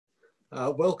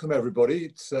Welcome everybody.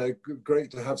 It's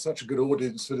great to have such a good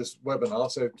audience for this webinar,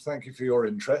 so thank you for your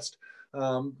interest.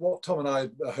 What Tom and I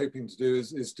are hoping to do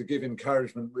is to give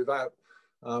encouragement without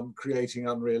creating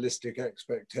unrealistic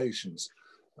expectations.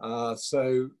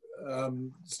 Starting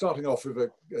off with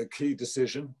a key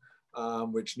decision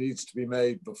which needs to be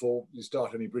made before you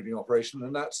start any breeding operation,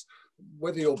 and that's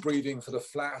whether you're breeding for the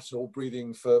flat or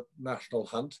breeding for national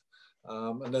hunt.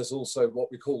 And there's also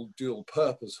what we call dual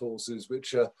purpose horses,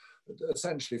 which are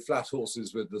essentially flat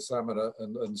horses with the stamina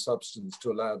and substance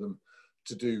to allow them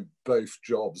to do both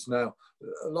jobs. Now,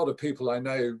 a lot of people I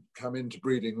know come into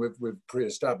breeding with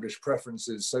pre-established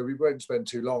preferences, so we won't spend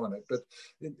too long on it. But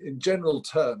in general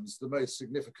terms, the most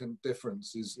significant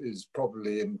difference is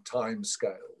probably in time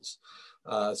scales.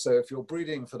 So if you're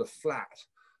breeding for the flat,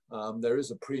 there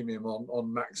is a premium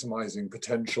on maximizing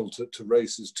potential to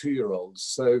race as 2-year-olds.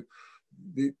 So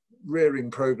the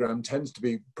rearing program tends to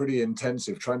be pretty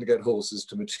intensive, trying to get horses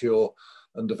to mature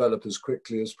and develop as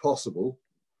quickly as possible.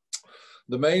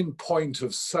 The main point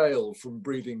of sale from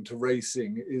breeding to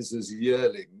racing is as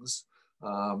yearlings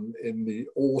in the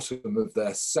autumn of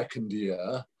their 2nd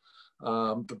year.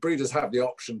 But breeders have the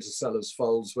option to sell as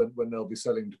foals when they'll be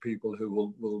selling to people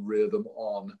who will rear them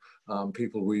on,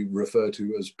 people we refer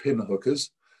to as pin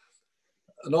hookers.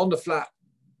 And on the flat,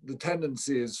 the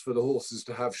tendency is for the horses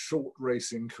to have short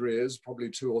racing careers, probably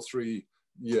 2 or 3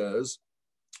 years,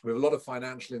 with a lot of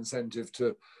financial incentive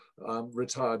to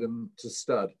retire them to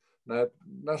stud. Now,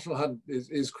 National Hunt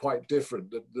is quite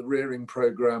different. The rearing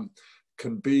program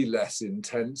can be less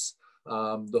intense.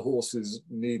 The horses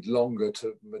need longer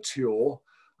to mature,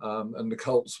 and the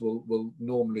colts will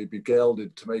normally be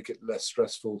gelded to make it less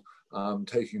stressful,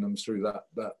 taking them through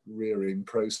that rearing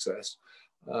process.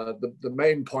 The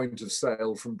main point of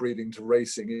sale from breeding to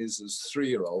racing is as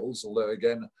 3-year-olds, although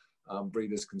again,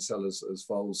 breeders can sell as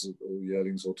foals or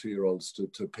yearlings or 2-year-olds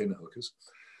to pin hookers.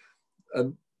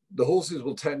 And the horses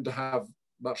will tend to have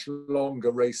much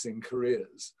longer racing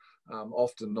careers,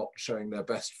 often not showing their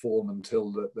best form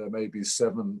until they're maybe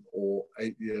 7 or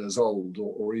 8 years old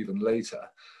or even later,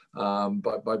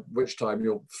 by which time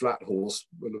your flat horse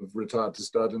will have retired to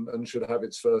stud and should have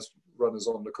its first runners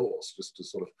on the course, just to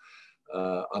sort of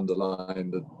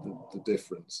underline the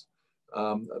difference.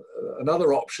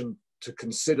 Another option to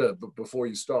consider before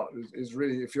you start is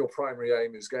really if your primary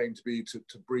aim is going to be to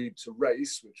breed to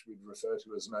race, which we'd refer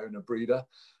to as an owner breeder,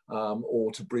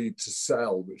 or to breed to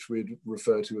sell, which we'd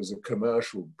refer to as a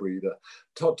commercial breeder.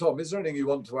 Tom, is there anything you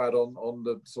want to add on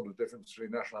the sort of difference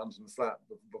between national hunt and flat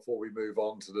before we move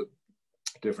on to the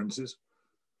differences?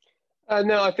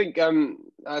 No, I think,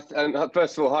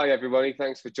 first of all, hi everybody,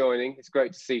 thanks for joining. It's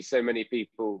great to see so many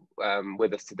people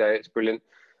with us today, it's brilliant.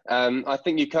 I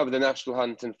think you covered the national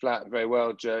hunt and flat very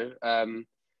well, Joe.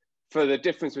 For the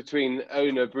difference between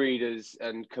owner breeders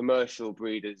and commercial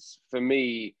breeders, for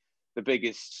me, the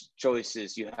biggest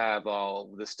choices you have are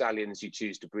the stallions you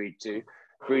choose to breed to.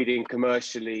 Breeding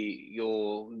commercially,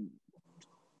 you're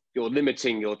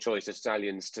limiting your choice of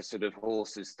stallions to sort of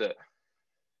horses that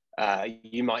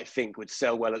you might think would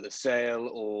sell well at the sale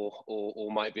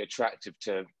or might be attractive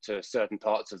to certain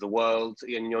parts of the world,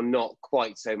 and you're not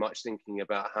quite so much thinking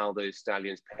about how those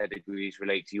stallions' pedigrees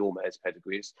relate to your mare's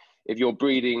pedigrees. If you're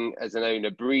breeding as an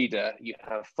owner breeder, you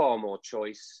have far more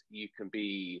choice. You can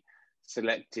be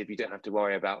selective. You don't have to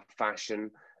worry about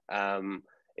fashion.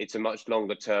 It's a much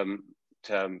longer term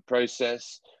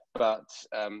process, but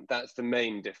that's the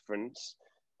main difference.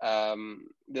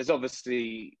 There's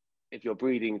obviously, if you're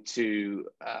breeding to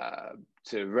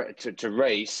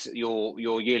race,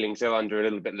 your yearlings are under a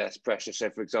little bit less pressure. So,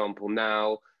 for example,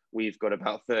 now we've got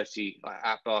about 30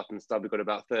 at Barton Stud. We've got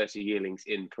about 30 yearlings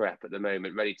in prep at the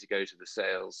moment, ready to go to the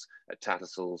sales at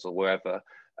Tattersalls or wherever.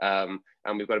 And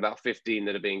we've got about 15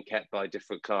 that are being kept by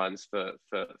different clients to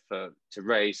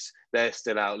race. They're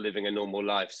still out living a normal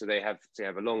life, so they have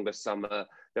a longer summer.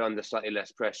 They're under slightly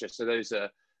less pressure. So those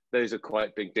are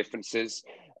quite big differences.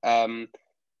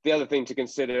 The other thing to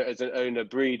consider as an owner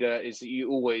breeder is that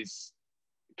you always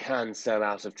can sell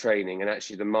out of training, and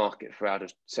actually the market for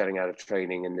selling out of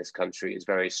training in this country is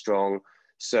very strong.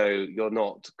 So you're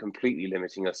not completely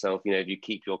limiting yourself. You know, if you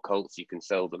keep your colts, you can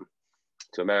sell them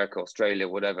to America, Australia,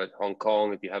 whatever, Hong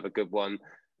Kong, if you have a good one.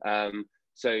 There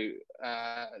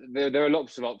are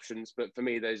lots of options, but for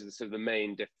me, those are the sort of the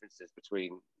main differences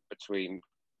between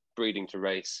breeding to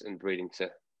race and breeding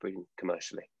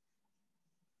commercially.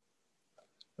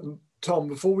 Tom,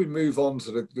 before we move on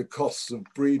to the costs of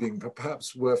breeding,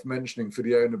 perhaps worth mentioning for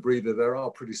the owner breeder, there are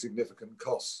pretty significant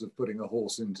costs of putting a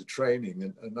horse into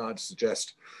training, and I'd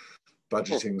suggest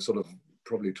budgeting sort of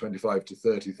probably £25,000 to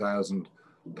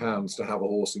 £30,000 to have a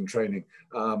horse in training.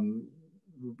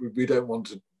 we don't want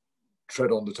to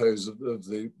tread on the toes of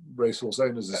the Racehorse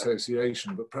Owners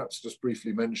Association, but perhaps just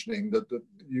briefly mentioning that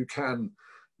you can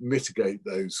mitigate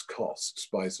those costs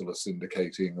by sort of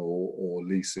syndicating or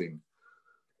leasing.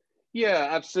 Yeah,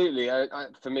 absolutely.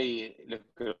 For me, look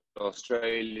at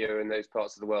Australia and those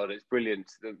parts of the world, it's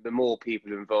brilliant. The more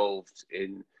people involved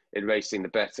in racing, the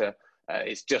better.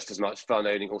 It's just as much fun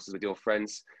owning horses with your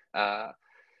friends.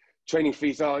 Training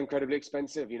fees are incredibly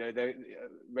expensive. You know,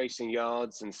 racing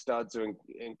yards and studs are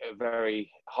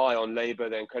very high on labour.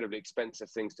 They're incredibly expensive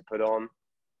things to put on.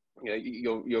 You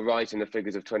know, you're right in the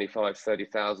figures of 25,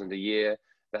 30,000 a year.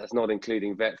 That's not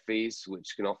including vet fees,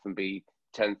 which can often be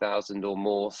 10,000 or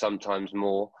more, sometimes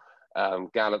more.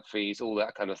 Gallop fees, all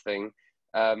that kind of thing.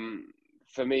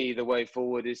 For me, the way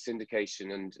forward is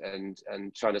syndication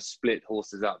and trying to split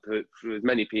horses up for as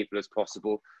many people as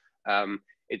possible.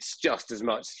 It's just as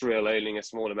much thrill owning a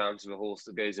small amount of a horse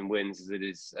that goes and wins as it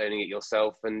is owning it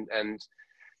yourself. And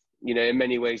you know, in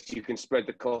many ways, you can spread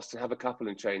the cost and have a couple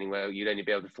in training where you'd only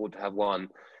be able to afford to have one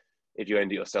if you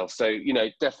owned it yourself. So, you know,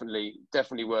 definitely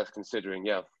worth considering,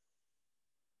 yeah.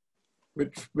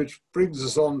 Which brings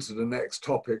us on to the next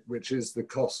topic, which is the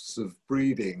costs of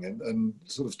breeding. And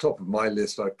sort of top of my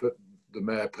list, I put the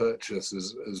mare purchase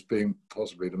as being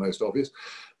possibly the most obvious.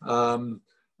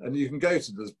 And you can go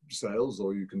to the sales,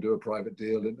 or you can do a private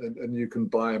deal, and you can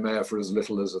buy a mare for as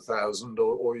little as 1,000,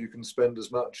 or you can spend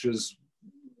as much as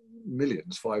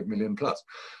millions, 5 million plus.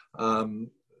 And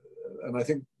I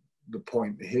think the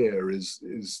point here is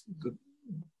that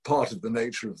part of the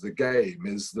nature of the game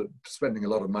is that spending a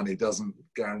lot of money doesn't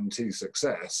guarantee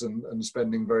success, and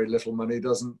spending very little money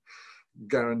doesn't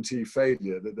guarantee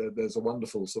failure. There's a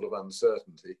wonderful sort of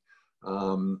uncertainty.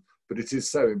 But it is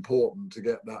so important to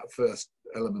get that first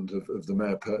element of the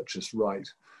mare purchase right.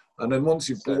 And then once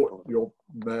you've bought your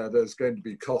mare, there's going to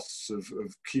be costs of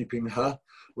keeping her,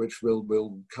 which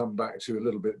we'll come back to a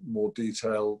little bit more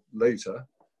detail later.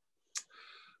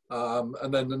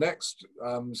 And then the next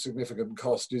significant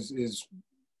cost is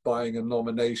buying a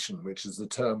nomination, which is the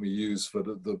term we use for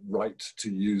the right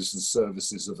to use the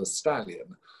services of a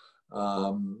stallion.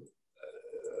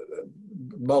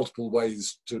 Multiple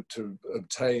ways to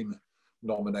obtain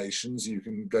nominations. You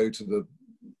can go to the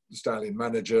stallion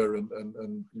manager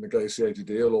and negotiate a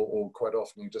deal, or quite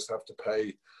often you just have to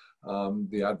pay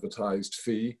the advertised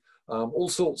fee. All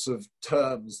sorts of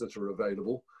terms that are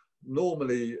available.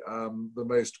 Normally, the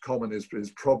most common is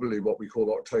probably what we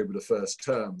call October the 1st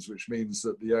terms, which means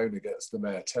that the owner gets the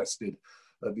mare tested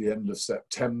at the end of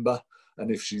September,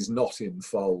 and if she's not in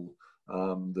foal,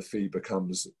 the fee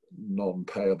becomes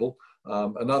non-payable.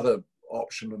 Another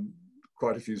option, and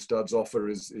quite a few studs offer,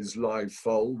 is live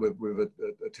foal with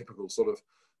a typical sort of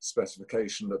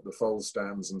specification that the foal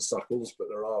stands and suckles, but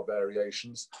there are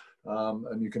variations,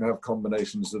 and you can have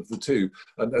combinations of the two.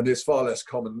 And it's far less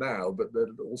common now, but there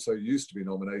also used to be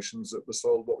nominations that were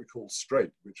sold what we call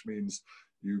straight, which means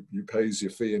you pays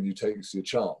your fee and you take your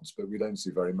chance, but we don't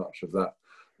see very much of that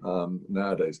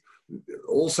nowadays.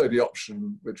 Also, the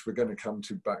option, which we're going to come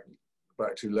to back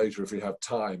to later if we have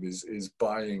time, is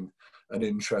buying an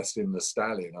interest in the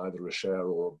stallion, either a share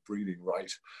or a breeding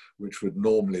right, which would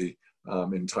normally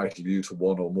entitle you to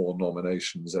one or more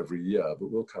nominations every year,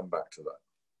 but we'll come back to that.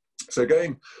 So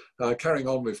carrying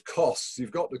on with costs,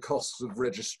 you've got the costs of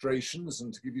registrations,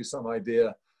 and to give you some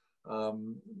idea,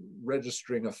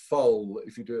 registering a foal,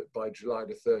 if you do it by July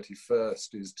the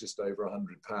 31st, is just over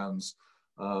 £100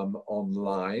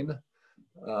 online.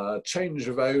 Change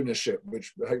of ownership,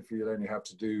 which hopefully you'll only have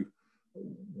to do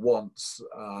once,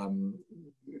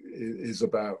 is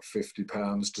about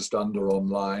 £50, just under,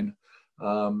 online.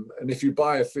 And if you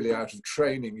buy a filly out of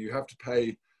training, you have to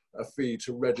pay a fee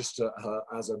to register her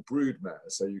as a broodmare,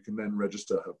 so you can then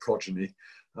register her progeny.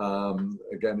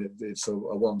 Again, it's a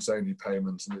once only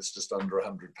payment, and it's just under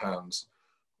 £100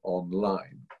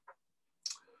 online.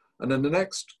 And then the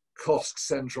next cost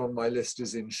centre on my list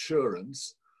is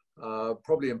insurance.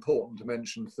 Probably important to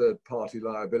mention third-party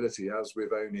liability. As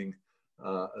with owning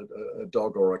a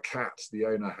dog or a cat, the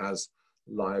owner has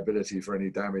liability for any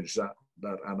damage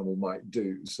that animal might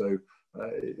do. So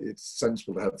it's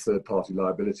sensible to have third-party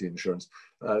liability insurance.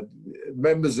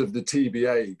 Members of the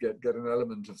TBA get an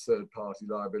element of third-party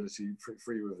liability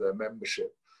free with their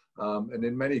membership. And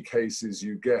in many cases,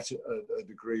 you get a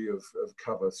degree of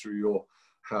cover through your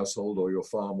household or your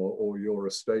farm or your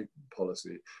estate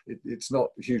policy. It's not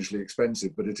hugely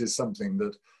expensive, but it is something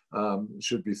that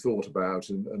should be thought about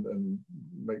and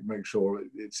make sure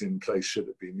it's in place should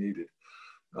it be needed.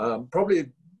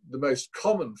 Probably the most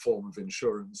common form of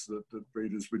insurance that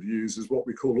breeders would use is what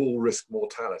we call all risk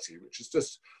mortality, which is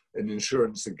just an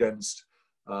insurance against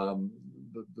the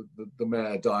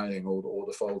mare dying or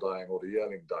the foal dying or the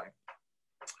yearling dying.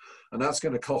 And that's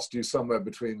going to cost you somewhere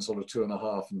between sort of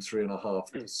 2.5% and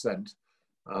 3.5%.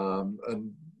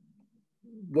 And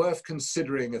worth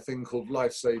considering a thing called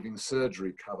life-saving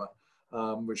surgery cover,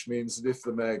 which means that if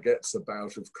the mare gets a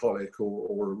bout of colic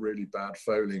or a really bad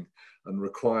foaling and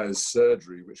requires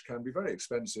surgery, which can be very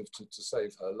expensive to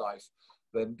save her life,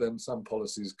 then some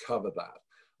policies cover that.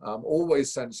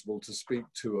 Always sensible to speak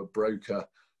to a broker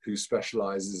who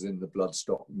specializes in the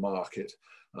bloodstock market,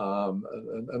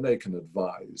 and they can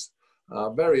advise.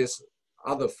 Various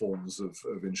other forms of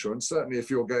insurance. Certainly if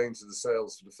you're going to the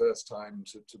sales for the first time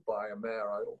to buy a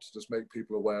mare, I ought to just make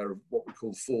people aware of what we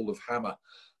call fall of hammer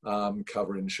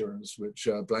cover insurance, which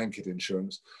blanket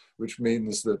insurance, which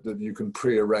means that you can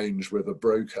pre-arrange with a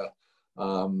broker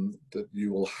that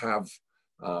you will have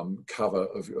cover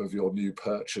of your new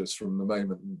purchase from the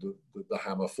moment that the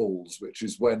hammer falls, which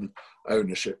is when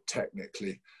ownership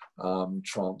technically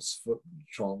transfers.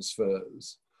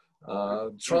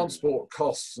 Transport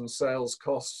costs and sales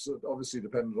costs obviously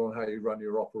depend on how you run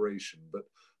your operation, but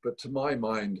to my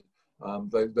mind,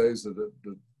 those are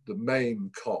the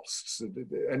main costs.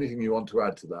 Anything you want to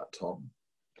add to that, Tom?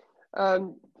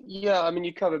 Yeah, I mean,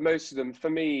 you covered most of them.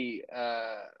 For me,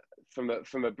 from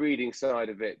a breeding side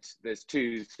of it, there's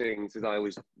two things that I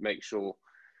always make sure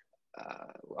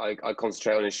I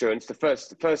concentrate on insurance. The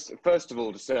first of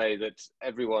all, to say that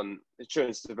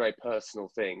insurance is a very personal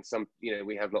thing.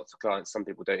 We have lots of clients. Some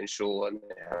people don't insure and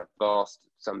they have vast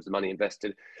sums of money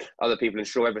invested. Other people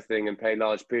insure everything and pay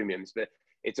large premiums. But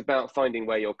it's about finding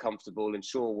where you're comfortable,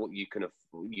 insure what you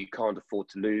can't afford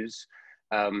to lose.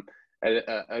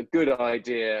 A good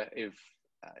idea,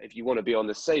 if you want to be on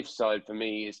the safe side, for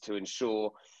me, is to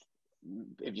insure.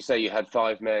 If you say you had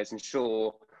 5 mares,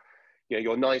 insure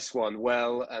your nice one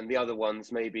well, and the other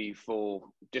ones maybe for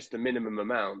just the minimum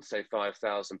amount, say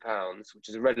 £5,000, which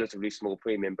is a relatively small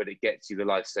premium, but it gets you the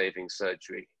life-saving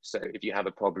surgery. So if you have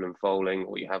a problem foaling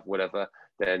or you have whatever,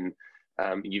 then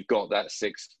you've got that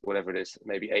whatever it is,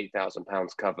 maybe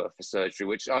 £8,000 cover for surgery,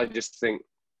 which I just think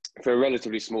for a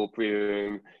relatively small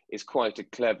premium is quite a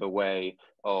clever way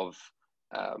of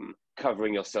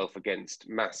covering yourself against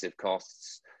massive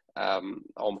costs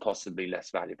on possibly less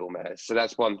valuable mares. So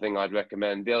that's one thing I'd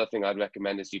recommend. The other thing I'd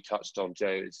recommend, as you touched on,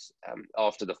 Joe, is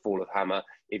after the fall of hammer,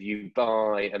 if you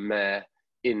buy a mare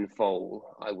in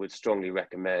foal, I would strongly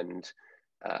recommend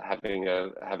having a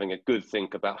good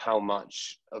think about how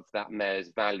much of that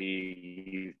mare's value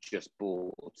you've just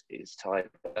bought is tied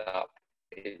up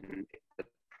in the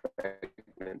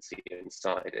pregnancy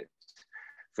inside it.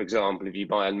 For example, if you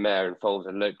buy a mare and foals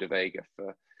a Lope de Vega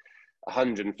for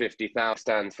 150,000,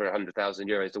 stands for 100,000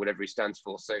 euros or whatever he stands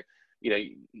for. So,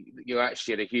 you're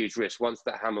actually at a huge risk. Once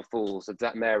that hammer falls, if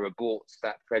that mare aborts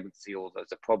that pregnancy, or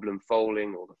there's a problem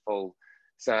foaling, or the foal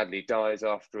sadly dies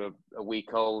after a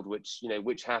week old, which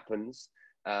happens.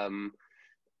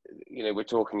 We're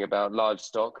talking about large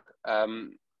stock.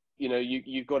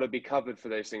 You've got to be covered for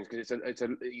those things, because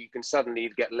you can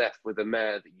suddenly get left with a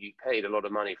mare that you paid a lot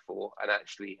of money for and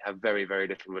actually have very, very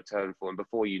little return for. And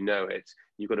before you know it,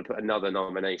 you've got to put another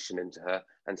nomination into her,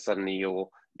 and suddenly you're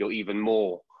even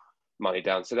more money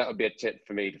down. So that would be a tip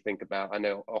for me to think about. I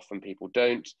know often people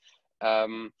don't.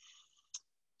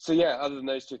 So yeah, other than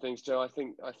those two things, Joe, I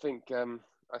think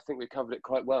we covered it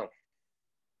quite well.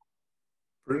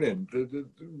 Brilliant.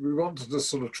 We wanted to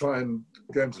sort of try and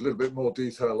go into a little bit more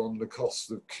detail on the costs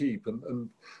of keep. And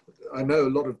I know a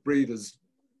lot of breeders,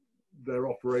 their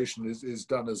operation is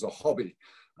done as a hobby,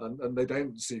 and they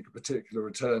don't seek a particular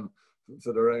return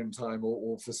for their own time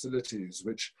or facilities,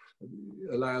 which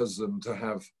allows them to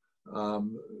have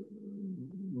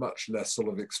much less sort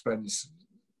of expense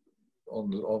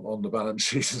on the balance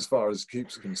sheet as far as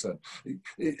keep's concerned.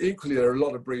 Equally, there are a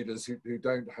lot of breeders who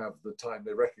don't have the time.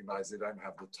 They recognize they don't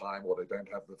have the time, or they don't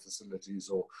have the facilities,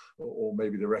 or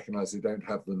maybe they recognize they don't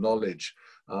have the knowledge,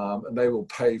 and they will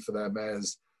pay for their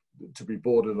mares to be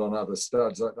boarded on other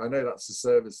studs. I know that's a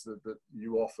service that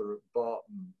you offer at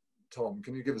Barton. Tom,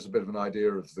 can you give us a bit of an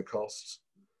idea of the costs?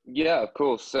 Yeah, of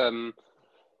course. I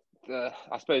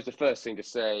suppose the first thing to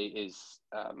say is,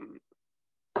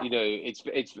 it's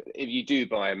if you do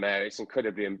buy a mare, it's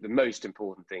incredibly, the most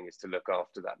important thing is to look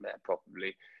after that mare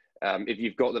properly. If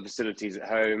you've got the facilities at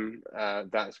home,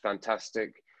 that's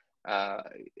fantastic.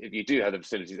 If you do have the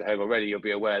facilities at home already, you'll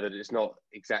be aware that it's not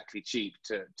exactly cheap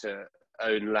to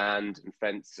own land and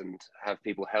fence and have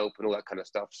people help and all that kind of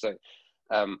stuff. So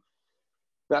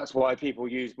that's why people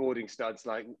use boarding studs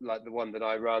like the one that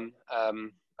I run.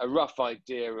 a rough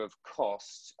idea of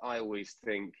cost, I always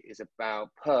think, is about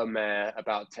per mare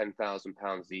about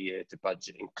 £10,000 a year to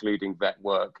budget, including vet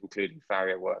work, including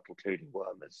farrier work, including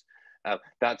wormers.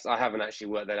 That's, I haven't actually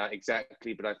worked that out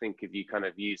exactly, but I think if you kind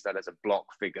of use that as a block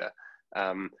figure,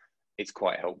 it's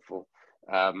quite helpful.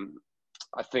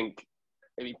 I think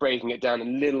maybe breaking it down a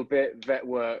little bit, vet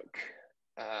work,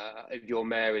 if your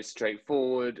mare is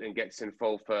straightforward and gets in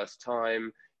foal first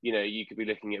time, you know, you could be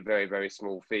looking at very, very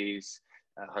small fees.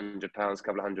 £100,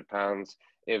 couple of £100.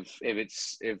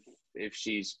 If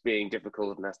she's being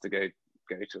difficult and has to go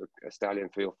to a stallion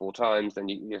 3 or 4 times, then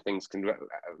things can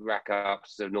rack up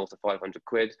to north of 500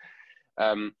 quid.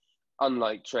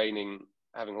 Unlike training,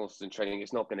 having horses in training,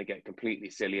 it's not going to get completely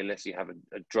silly unless you have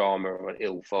a drama or an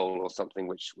ill foal or something,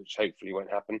 which hopefully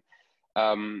won't happen.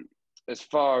 As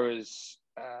far as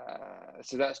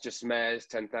so that's just mares,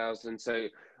 10,000. So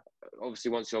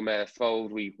obviously, once your mare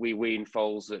foaled, we wean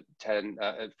foals at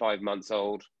 5 months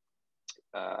old,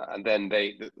 and then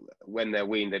when they're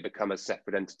weaned, they become a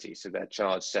separate entity, so they're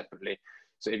charged separately.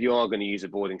 So if you are going to use a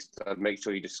boarding stud, make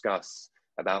sure you discuss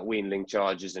about weanling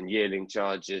charges and yearling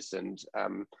charges and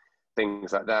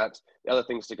things like that. The other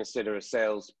things to consider are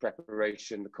sales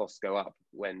preparation. The costs go up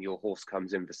when your horse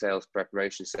comes in for sales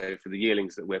preparation. So for the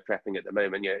yearlings that we're prepping at the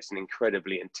moment, it's an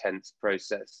incredibly intense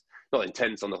process. Not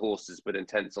intense on the horses, but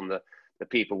intense on the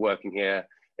people working here.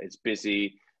 It's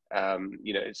busy.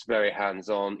 It's very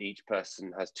hands-on. Each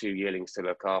person has 2 yearlings to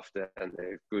look after, and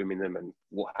they're grooming them and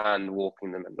hand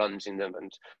walking them and lunging them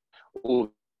and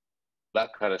all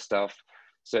that kind of stuff.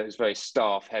 So it's very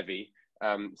staff heavy.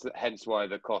 So hence why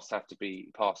the costs have to be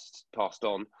passed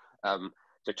on.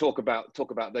 So talk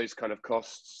about those kind of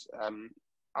costs.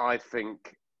 I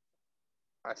think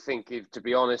if, to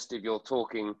be honest, if you're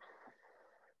talking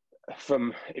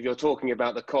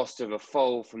about the cost of a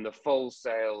foal from the foal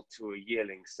sale to a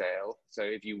yearling sale, so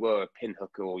if you were a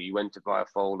pinhooker or you went to buy a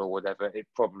foal or whatever, it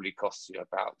probably costs you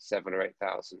about 7,000 or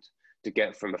 8,000 to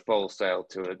get from a foal sale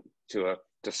to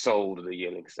sold at a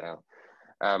yearling sale.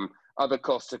 Other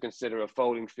costs to consider are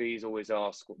foaling fees. Always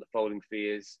ask what the foaling fee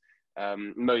is.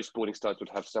 Most boarding studs would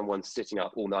have someone sitting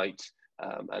up all night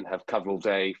and have cover all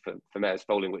day for mares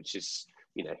foaling, which is,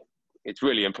 it's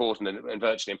really important and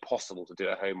virtually impossible to do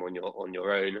at home on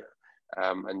your own,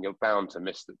 and you're bound to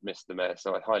miss the mare.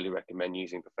 So I highly recommend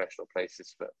using professional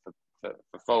places for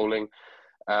foaling.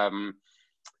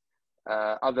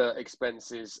 Other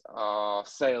expenses are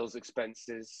sales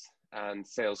expenses and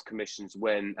sales commissions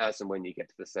as and when you get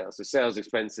to the sale. So sales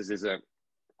expenses is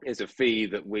a fee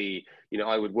that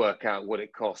I would work out what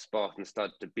it costs Barton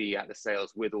Stud to be at the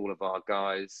sales with all of our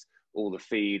guys, all the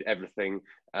feed, everything,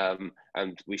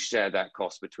 and we share that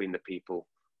cost between the people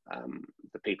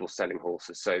selling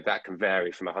horses. So that can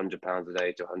vary from £100 a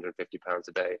day to £150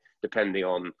 a day, depending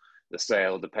on the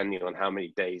sale, depending on how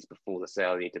many days before the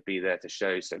sale you need to be there to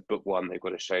show. So book 1, they've got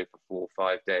to show for 4 or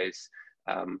 5 days.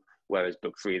 Whereas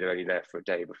book 3, they're only there for a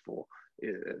day before.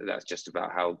 That's just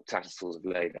about how Tattersalls have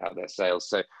laid out their sales.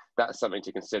 So that's something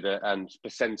to consider. And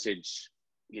percentage,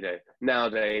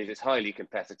 nowadays it's highly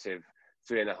competitive.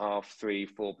 3.5%, 3%,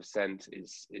 4%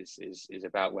 is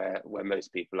about where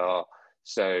most people are.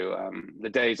 So the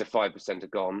days of 5% are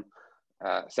gone,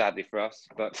 sadly for us.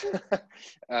 But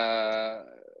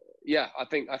yeah, I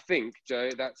think Joe,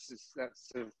 that's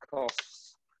sort of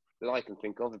costs that I can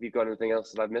think of. Have you got anything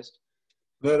else that I've missed?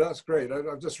 No, that's great.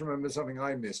 I've just remembered something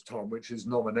I missed, Tom, which is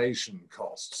nomination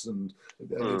costs. And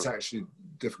it's actually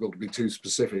difficult to be too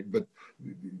specific, but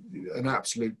an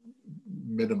absolute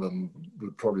minimum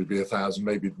would probably be 1,000,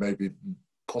 maybe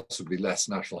possibly less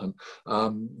National Hunt.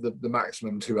 The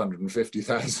maximum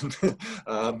 250,000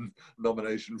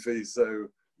 nomination fees. So,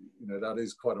 that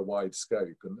is quite a wide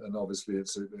scope, and obviously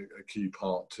it's a key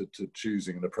part to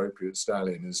choosing an appropriate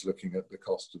stallion is looking at the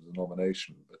cost of the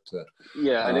nomination. But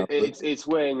yeah, and it's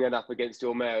weighing that up against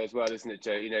your mare as well, isn't it,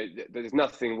 Joe? There's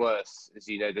nothing worse, as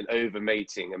you know, than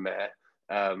overmating a mare,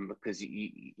 because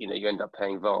you end up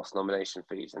paying vast nomination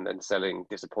fees and then selling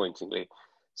disappointingly.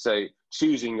 So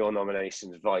choosing your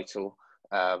nomination is vital.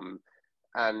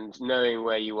 And knowing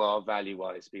where you are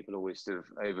value-wise, people always sort of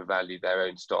overvalue their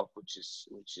own stock, which is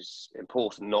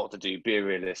important not to do. Be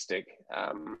realistic.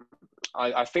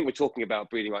 I think we're talking about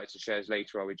breeding rights and shares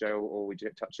later, are we, Joe, or are we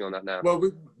touching on that now? Well,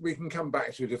 we can come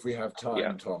back to it if we have time,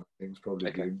 yeah. Tom. I think it's probably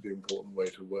okay. the important way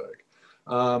to work.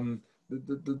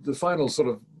 The final sort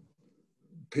of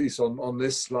piece on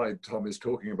this slide, Tom, is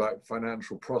talking about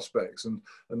financial prospects, and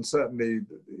certainly,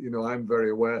 I'm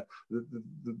very aware that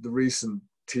the recent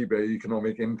TBA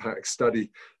economic impact study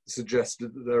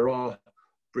suggested that there are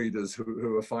breeders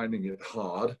who are finding it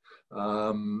hard,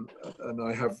 and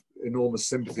I have enormous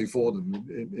sympathy for them.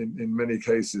 In many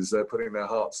cases, they're putting their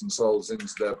hearts and souls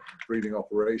into their breeding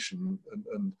operation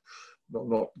and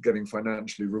not getting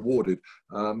financially rewarded.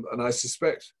 And I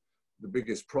suspect the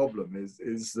biggest problem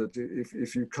is that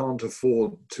if you can't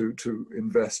afford to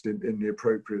invest in the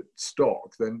appropriate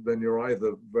stock, then you're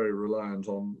either very reliant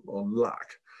on luck,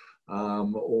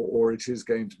 or it is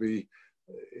going to be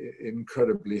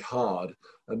incredibly hard.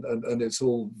 And it's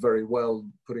all very well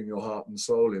putting your heart and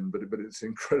soul in, but it's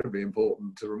incredibly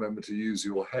important to remember to use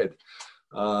your head.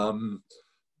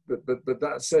 But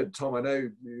that said, Tom, I know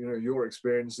your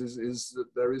experience is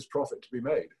that there is profit to be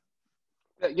made.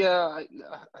 Yeah,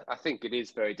 I think it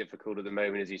is very difficult at the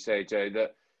moment, as you say, Joe,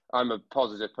 that I'm a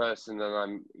positive person and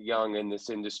I'm young in this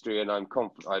industry, and I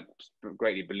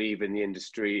greatly believe in the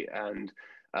industry and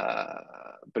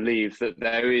believe that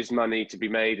there is money to be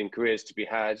made and careers to be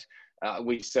had.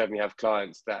 We certainly have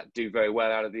clients that do very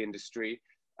well out of the industry.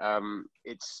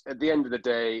 It's at the end of the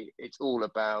day, it's all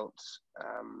about,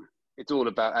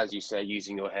 as you say,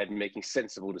 using your head and making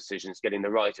sensible decisions, getting the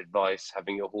right advice,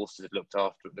 having your horses looked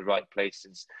after at the right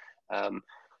places,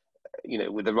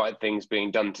 with the right things being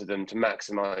done to them to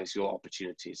maximize your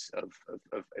opportunities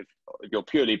if you're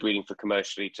purely breeding for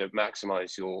commercially, to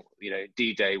maximize your,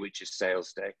 D-Day, which is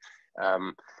sales day.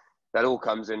 That all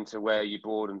comes into where you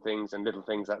board and things and little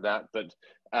things like that. But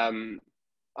I'm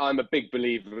a big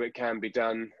believer it can be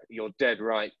done. You're dead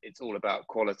right. It's all about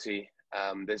quality.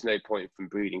 There's no point from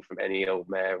breeding from any old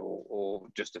mare or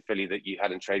just a filly that you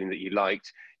had in training that you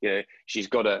liked. She's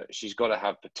got to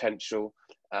have potential.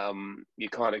 You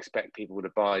can't expect people to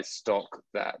buy stock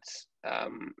that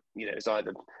is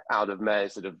either out of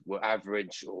mares that were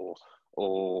average or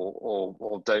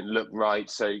don't look right.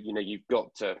 So you've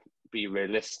got to be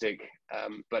realistic.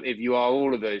 But if you are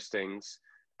all of those things,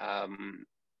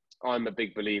 I'm a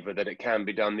big believer that it can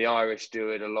be done. The Irish do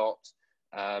it a lot.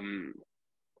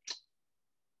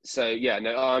 So yeah,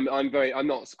 no, I'm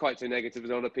not quite so negative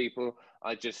as other people.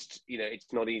 I just,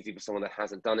 it's not easy for someone that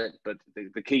hasn't done it, but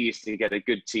the key is to get a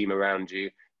good team around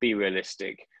you, be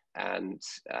realistic, and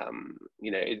at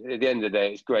the end of the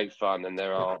day, it's great fun, and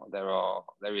there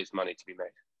is money to be made.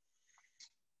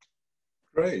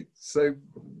 Great. So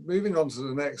moving on to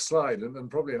the next slide,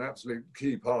 and probably an absolute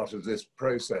key part of this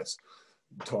process,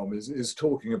 Tom, is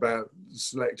talking about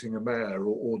selecting a mare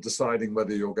or deciding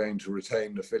whether you're going to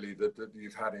retain the filly that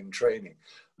you've had in training.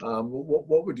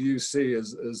 What would you see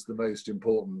as the most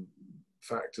important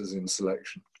factors in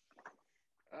selection?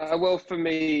 Well, for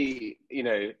me,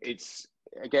 it's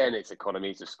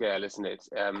economies of scale, isn't it?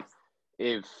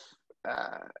 If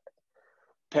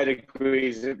pedigree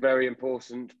is very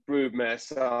important, broodmare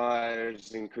size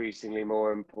is increasingly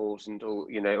more important, or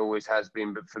always has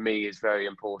been, but for me is very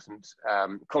important.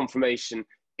 Conformation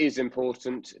is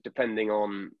important, depending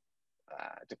on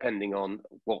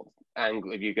what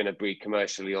angle, if you're going to breed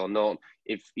commercially or not.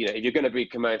 If you're going to breed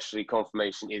commercially,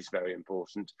 conformation is very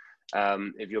important.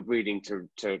 If you're breeding to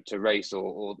race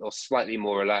or slightly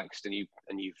more relaxed, and you've,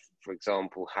 for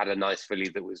example, had a nice filly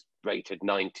that was rated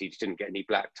 90, didn't get any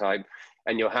black type,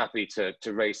 and you're happy to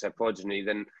race her progeny,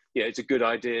 then it's a good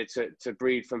idea to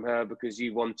breed from her because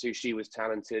you want to. She was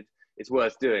talented. It's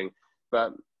worth doing.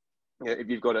 But if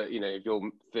you've got if your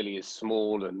filly is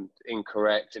small and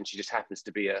incorrect, and she just happens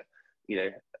to be a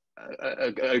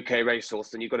okay racehorse,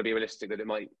 then you've got to be realistic that it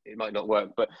might not work.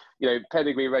 But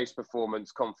pedigree, race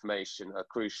performance, conformation are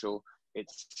crucial.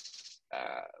 It's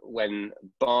when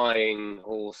buying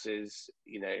horses,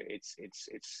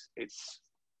 it's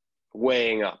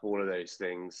weighing up all of those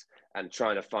things and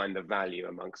trying to find the value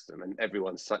amongst them. And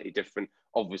everyone's slightly different.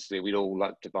 Obviously, we'd all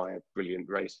like to buy a brilliant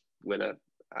race winner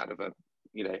out of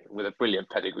with a brilliant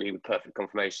pedigree with perfect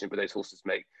conformation, but those horses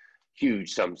make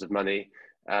huge sums of money.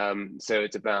 So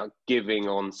it's about giving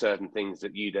on certain things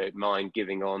that you don't mind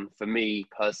giving on. For me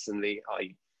personally,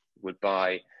 I would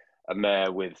buy a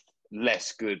mare with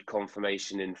less good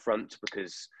conformation in front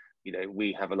because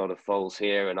we have a lot of foals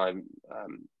here, and I'm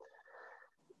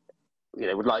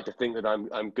would like to think that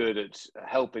I'm good at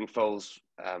helping foals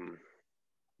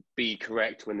be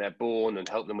correct when they're born and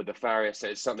help them with the farrier. So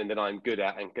it's something that I'm good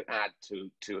at and can add to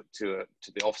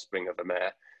the offspring of a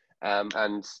mare.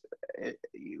 And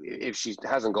if she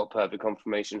hasn't got perfect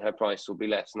conformation, her price will be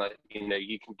less. And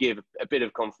you can give a bit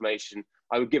of conformation.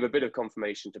 I would give a bit of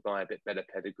conformation to buy a bit better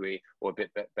pedigree or a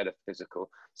bit better physical.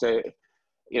 So,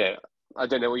 I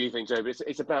don't know what you think, Joe, but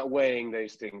it's about weighing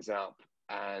those things up,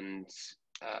 and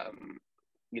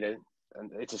and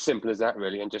it's as simple as that,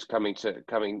 really. And just trying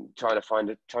to find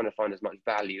as much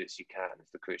value as you can is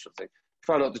the crucial thing.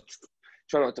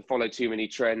 try not to follow too many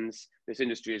trends. This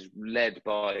industry is led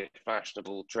by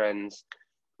fashionable trends.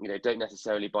 You know, don't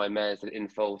necessarily buy mares that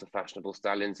infoal to fashionable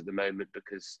stallions at the moment,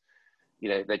 because you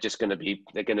know they're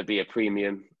going to be a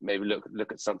premium. Maybe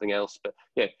look at something else, but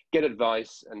yeah, get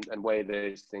advice and weigh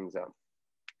those things up.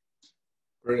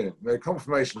 Brilliant. No,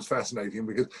 conformation is fascinating,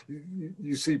 because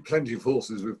you see plenty of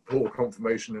horses with poor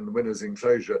conformation in the winner's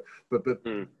enclosure, but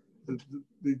the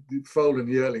foal and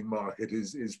yearling market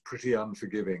is pretty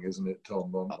unforgiving, isn't it,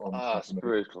 Tom? It's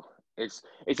brutal. It's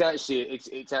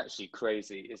actually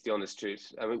crazy. It's the honest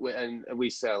truth. I mean, we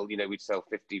sell, you know, we sell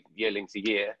 50 yearlings a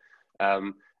year,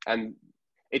 and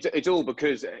it's all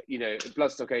because, you know,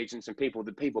 bloodstock agents and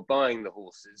the people buying the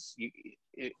horses.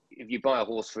 If you buy a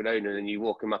horse for an owner and you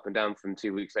walk him up and down from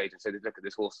 2 weeks later and say, "Look at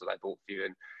this horse that I bought for you,"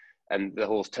 and the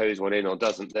horse toes one in or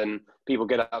doesn't, then people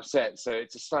get upset. So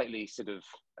it's a slightly sort of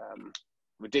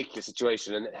ridiculous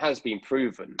situation, and it has been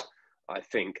proven, I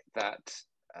think, that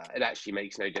it actually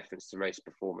makes no difference to race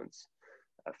performance,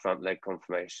 front leg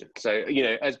conformation. So, you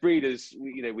know, as breeders,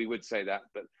 you know, we would say that,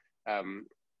 but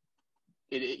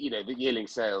you know, the yearling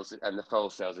sales and the foal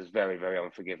sales is very, very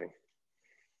unforgiving.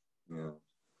 Yeah.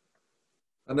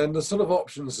 And then the sort of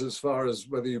options as far as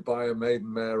whether you buy a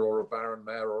maiden mare or a barren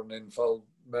mare or an infoal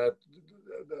mare,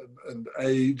 and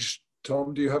age,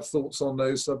 Tom, do you have thoughts on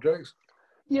those subjects?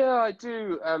 Yeah, I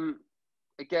do.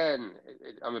 Again,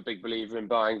 I'm a big believer in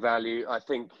buying value. I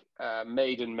think buying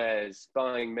maiden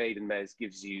mares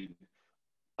gives you,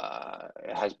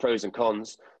 it has pros and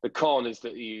cons. The con is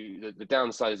that the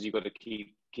downside is you've got to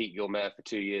keep your mare for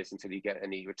 2 years until you get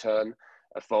any return,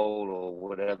 a foal or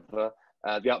whatever.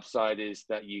 The upside is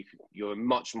that you're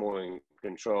much more in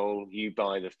control. You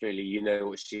buy the filly, you know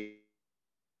what she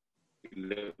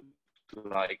looked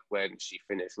like when she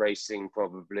finished racing,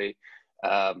 probably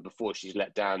before she's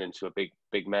let down into a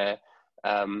big mare.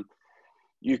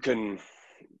 You can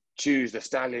choose the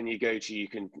stallion you go to.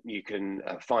 You can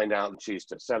find out and choose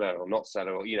to sell her or not sell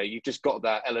her, or, you know, you've just got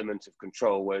that element of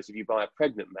control. Whereas if you buy a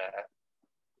pregnant mare,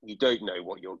 you don't know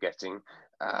what you're getting.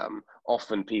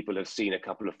 Often people have seen a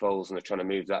couple of foals and they're trying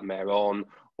to move that mare on,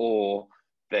 or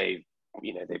they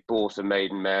bought a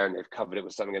maiden mare and they've covered it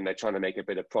with something and they're trying to make a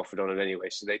bit of profit on it anyway.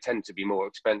 So they tend to be more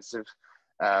expensive.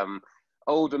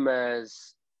 Older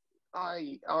mares,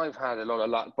 I've had a lot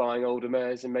of luck buying older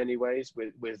mares in many ways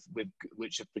with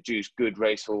which have produced good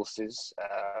race horses,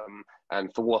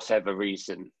 and for whatever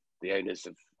reason the owners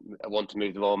want to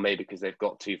move them on, maybe because they've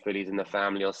got 2 fillies in the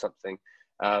family or something,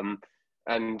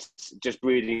 and just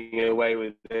breeding away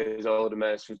with those older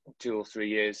mares for 2 or 3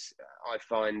 years, I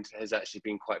find has actually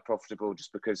been quite profitable,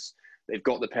 just because they've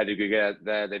got the pedigree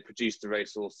there, they produce the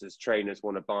race horses, trainers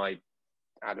want to buy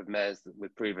out of mares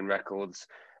with proven records.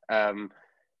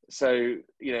 So,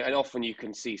 you know, and often you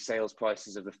can see sales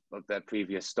prices of their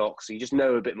previous stock, so you just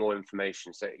know a bit more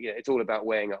information. So, yeah, it's all about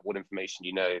weighing up what information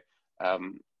you know,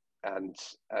 and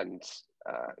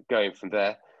going from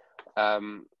there.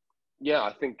 Yeah,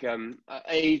 I think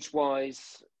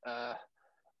age-wise,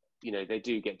 you know, they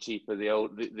do get cheaper the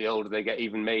older they get.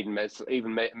 Even maiden mares,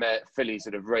 even fillies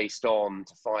that have raced on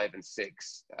to 5 and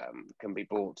 6 can be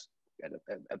bought at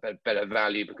a better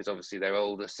value, because obviously they're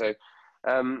older. So,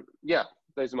 yeah,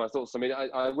 those are my thoughts. I mean,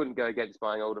 I wouldn't go against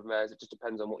buying older mares. It just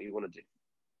depends on what you want to do.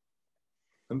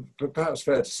 And perhaps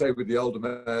fair to say with the older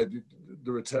mare,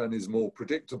 the return is more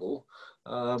predictable.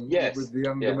 Yes. With the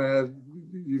younger mare,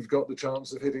 you've got the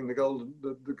chance of hitting the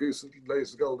goose that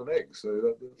lays the golden egg.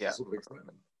 So that's sort of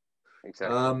exciting.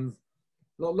 Exactly.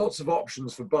 Lots of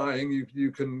options for buying.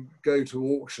 You can go to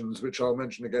auctions, which I'll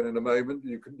mention again in a moment.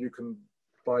 You can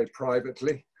buy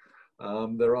privately.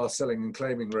 There are selling and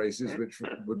claiming races, which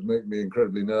would make me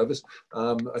incredibly nervous.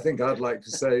 I think I'd like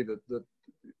to say that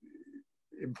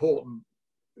important,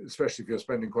 especially if you're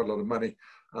spending quite a lot of money,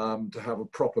 to have a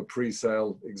proper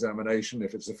pre-sale examination.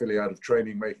 If it's a filly out of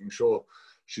training, making sure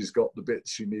she's got the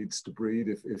bits she needs to breed.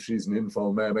 If she's an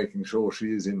infoal mare, making sure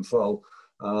she is in foal.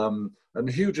 And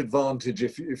a huge advantage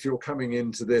if you're coming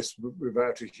into this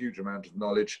without a huge amount of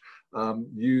knowledge,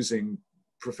 using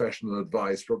professional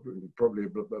advice, probably a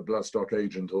bloodstock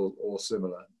agent or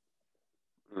similar.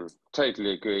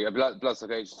 Totally agree.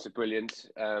 Bloodstock agents are brilliant.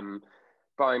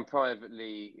 Buying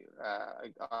privately,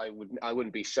 I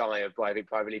wouldn't be shy of buying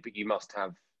privately, but you must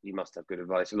have good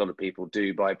advice. A lot of people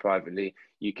do buy privately.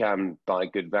 You can buy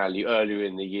good value earlier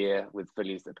in the year with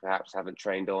fillies that perhaps haven't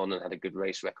trained on and had a good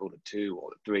race record at 2 or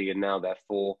 3, and now they're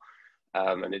 4.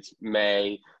 And it's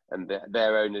May, and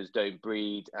their owners don't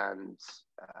breed, and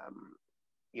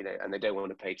you know, and they don't want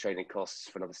to pay training costs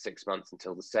for another 6 months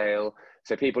until the sale.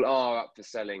 So people are up for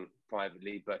selling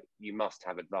privately, but you must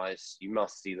have advice. You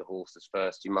must see the horses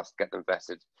first. You must get them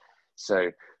vetted.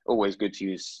 So always good to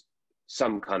use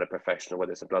some kind of professional,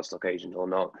 whether it's a bloodstock agent or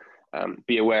not.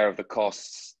 Be aware of the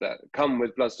costs that come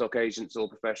with bloodstock agents or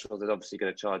professionals. They're obviously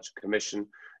going to charge commission,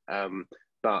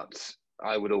 but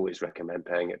I would always recommend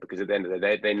paying it, because at the end of the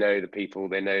day, they know the people,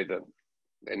 they know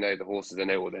the horses, they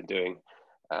know what they're doing,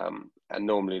 and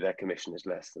normally their commission is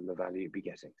less than the value you'd be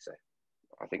getting. So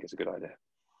I think it's a good idea.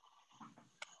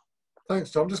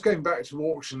 Thanks, Tom. Just going back to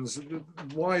auctions, a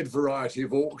wide variety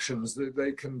of auctions.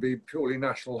 They can be purely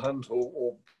national hunt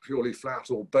or purely flat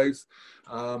or both.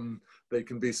 They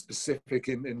can be specific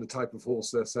in the type of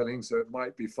horse they're selling. So it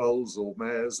might be foals or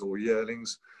mares or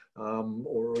yearlings,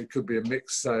 or it could be a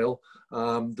mixed sale.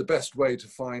 The best way to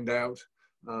find out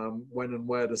when and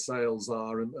where the sales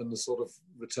are and the sort of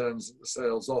returns that the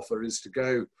sales offer is to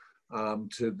go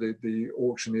to the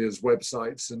auctioneers'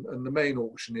 websites, and the main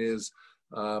auctioneers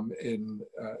in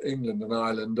England and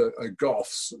Ireland are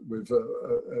Goffs with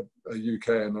a UK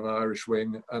and an Irish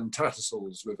wing, and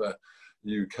Tattersalls with a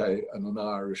UK and an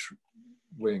Irish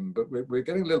wing. But we're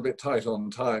getting a little bit tight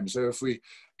on time, so if we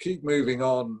keep moving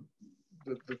on,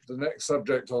 the next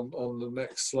subject on the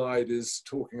next slide is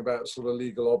talking about sort of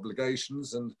legal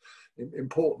obligations. And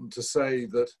important to say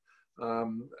that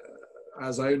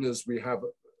as owners, we have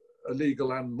a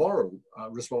legal and moral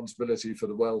responsibility for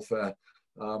the welfare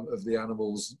of the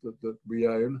animals that we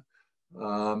own.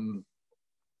 And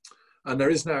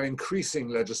there is now increasing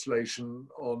legislation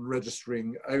on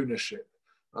registering ownership,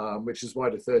 which is why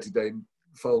the 30-day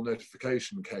foal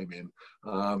notification came in.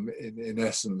 In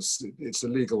essence, it's a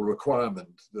legal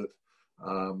requirement that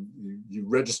you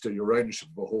register your ownership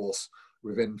of a horse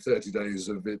within 30 days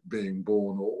of it being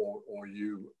born or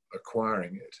you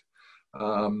acquiring it.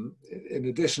 In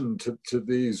addition to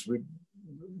these, we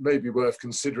may be worth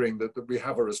considering that we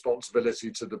have a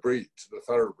responsibility to the breed, to the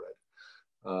thoroughbred.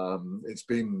 It's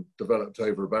been developed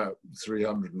over about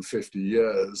 350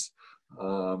 years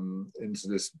into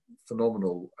this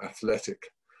phenomenal athletic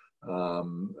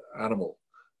animal.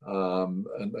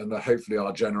 And hopefully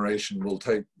our generation will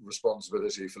take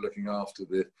responsibility for looking after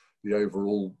the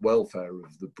overall welfare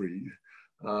of the breed.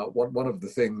 One of the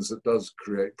things that does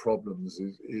create problems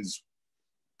is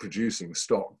producing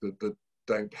stock that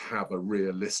don't have a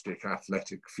realistic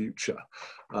athletic future,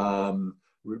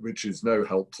 which is no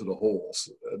help to the horse,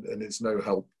 and it's no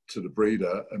help to the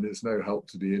breeder, and it's no help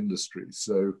to the industry.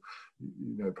 So,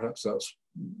 perhaps that's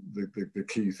the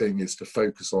key thing, is to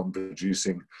focus on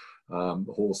producing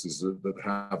horses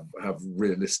that have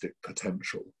realistic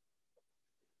potential.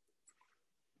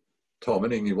 Tom,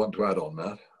 anything you want to add on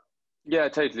that? Yeah, I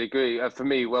totally agree. For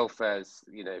me, welfare is,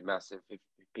 massive. If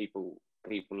people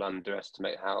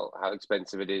underestimate how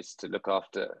expensive it is to look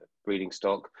after breeding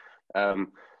stock.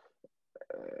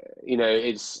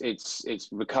 It's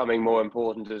becoming more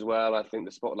important as well. I think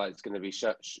the spotlight is going to be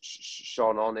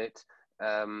shone on it.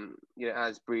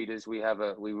 As breeders, we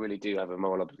really do have a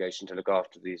moral obligation to look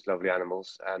after these lovely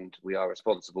animals, and we are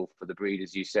responsible for the breed,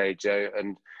 as you say, Joe.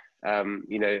 And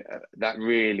that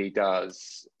really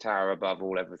does tower above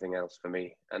everything else for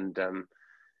me. And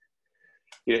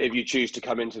if you choose to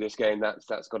come into this game,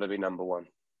 that's got to be number one.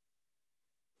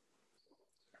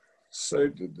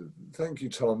 So, thank you,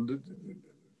 Tom.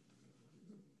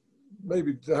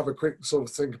 Maybe to have a quick sort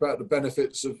of think about the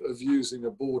benefits of using a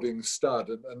boarding stud,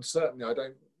 and certainly I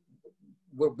don't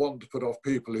want to put off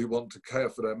people who want to care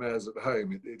for their mares at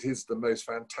home. It is the most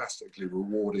fantastically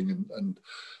rewarding and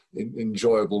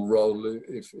enjoyable role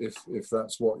if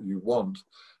that's what you want.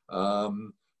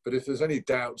 But if there's any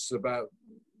doubts about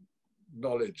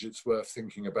knowledge, it's worth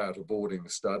thinking about a boarding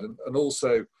stud, and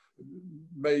also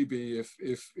maybe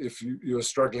if you're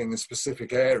struggling in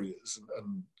specific areas,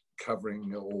 and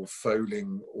covering or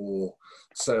foaling or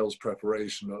sales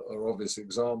preparation are obvious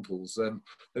examples, then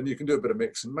you can do a bit of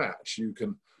mix and match. You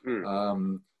can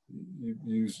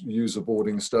use a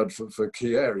boarding stud for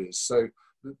key areas. So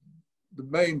the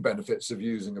main benefits of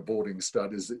using a boarding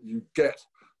stud is that you get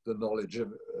the knowledge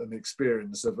and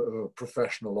experience of a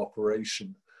professional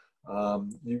operation.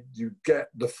 You get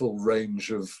the full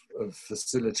range of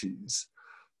facilities.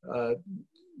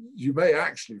 You may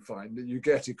actually find that you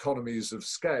get economies of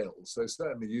scale. So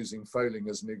certainly using foaling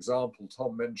as an example,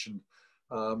 Tom mentioned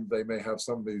they may have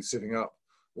somebody sitting up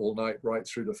all night right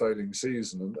through the foaling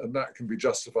season, and that can be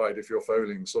justified if you're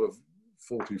foaling sort of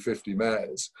 40, 50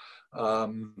 mares.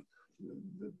 The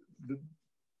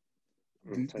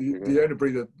owner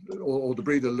breeder or the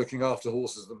breeder looking after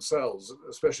horses themselves,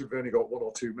 especially if they've only got one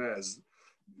or two mares,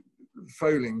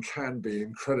 foaling can be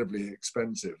incredibly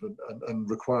expensive and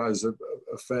requires a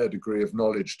fair degree of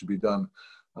knowledge to be done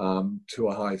to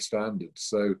a high standard.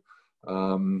 So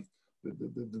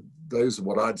those are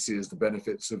what I'd see as the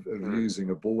benefits of using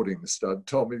a boarding stud.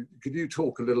 Tom, could you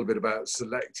talk a little bit about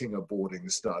selecting a boarding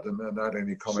stud and add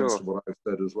any comments to what I've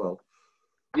said as well?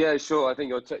 Yeah, sure. I think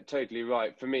you're totally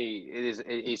right. For me,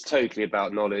 it's totally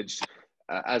about knowledge.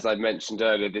 As I mentioned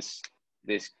earlier, this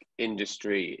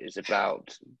industry is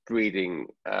about breeding.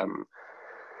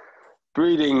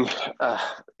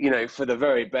 You know, for the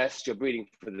very best. You're breeding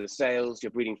for the sales.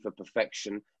 You're breeding for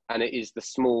perfection, and it is the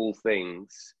small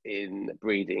things in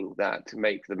breeding that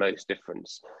make the most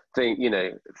difference. You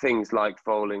know, things like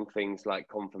foaling, things like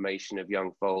conformation of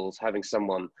young foals, having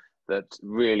someone that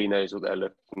really knows what they're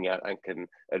looking at and can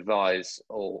advise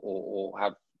or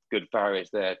have good farriers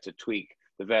there to tweak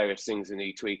the various things that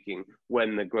need tweaking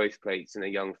when the growth plates in a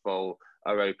young foal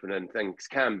are open, and things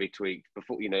can be tweaked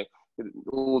before, you know,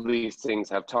 all these things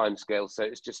have time scales. So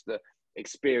it's just the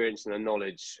experience and the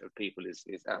knowledge of people is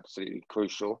absolutely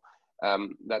crucial.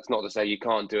 That's not to say you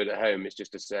can't do it at home. It's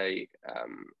just to say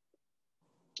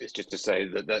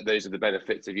that those are the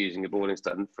benefits of using a boarding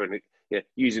stud. And for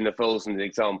using the foals as an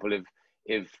example,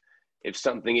 if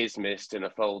something is missed and a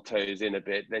foal toes in a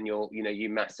bit, then you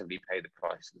massively pay the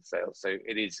price of the sale. So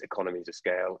it is economies of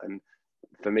scale, and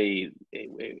for me,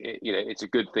 it's a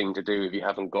good thing to do if you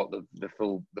haven't got the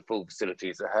full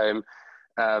facilities at home.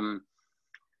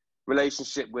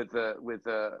 Relationship with the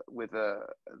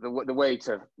way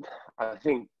to, I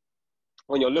think,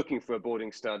 when you're looking for a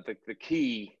boarding stud, the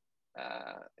key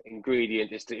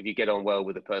ingredient is that if you get on well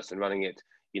with the person running it,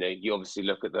 you obviously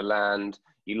look at the land,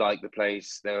 you like the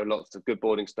place. There are lots of good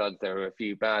boarding studs. There are a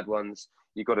few bad ones.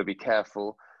 You've got to be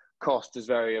careful. Cost is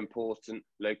very important.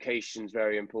 Location is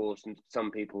very important.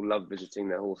 Some people love visiting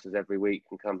their horses every week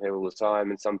and come here all the time,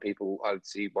 and some people I would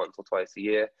see once or twice a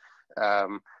year.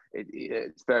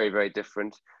 It's very, very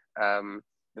different. The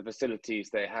facilities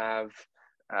they have,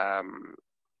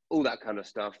 all that kind of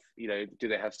stuff. Do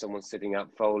they have someone sitting up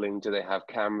foaling? Do they have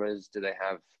cameras? Do they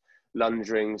have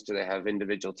lunge rings? Do they have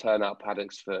individual turnout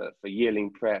paddocks for yearling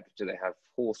prep? Do they have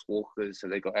horse walkers? So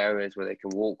they've got areas where they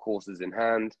can walk horses in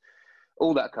hand.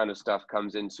 All that kind of stuff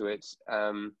comes into it.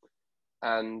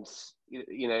 And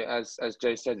as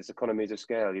Joe said, it's economies of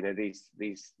scale.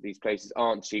 These places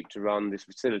aren't cheap to run. These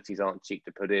facilities aren't cheap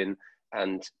to put in.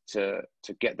 And to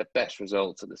get the best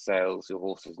results at the sales, your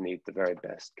horses need the very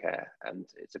best care. And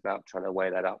it's about trying to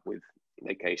weigh that up with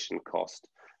location, cost,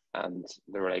 and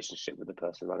the relationship with the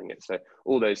person running it. So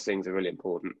all those things are really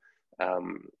important.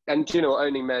 And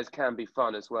owning mares can be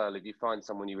fun as well. If you find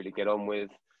someone you really get on with,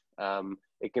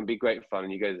 it can be great fun,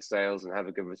 and you go to the sales and have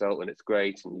a good result, and it's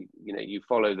great. And you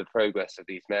follow the progress of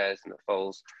these mares and the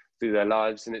foals through their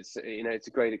lives, and it's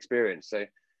a great experience. So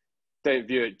don't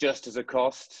view it just as a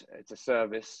cost. It's a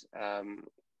service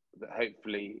that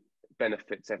hopefully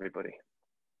benefits everybody.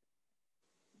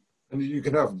 And you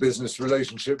can have a business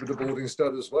relationship with a boarding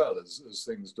stud as well as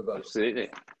things develop.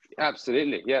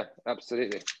 Absolutely, yeah,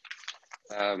 absolutely.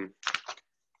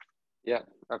 Yeah,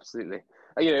 absolutely.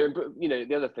 But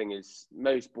the other thing is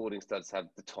most boarding studs have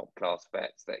the top class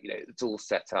vets that it's all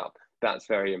set up. That's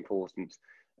very important.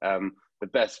 The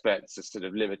best vets are sort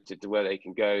of limited to where they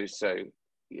can go. So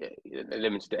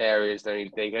limited areas. They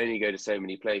can only go to so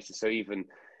many places. So even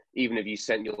if you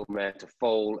sent your mare to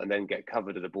foal and then get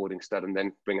covered at a boarding stud and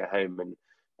then bring her home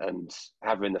and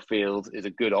have her in the field is a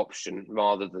good option,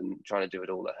 rather than trying to do it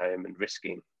all at home and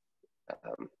risking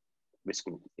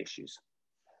issues.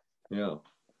 Yeah.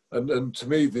 And to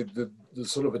me, the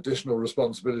sort of additional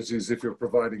responsibilities, if you're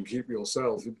providing keep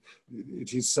yourself,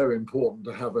 it is so important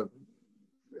to have a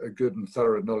good and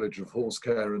thorough knowledge of horse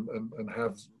care and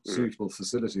have suitable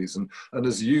facilities. And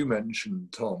as you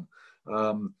mentioned, Tom,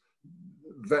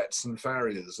 vets and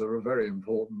farriers are a very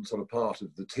important sort of part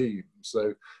of the team.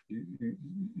 So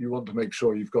you want to make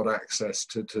sure you've got access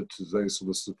to those sort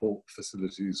of support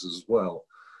facilities as well.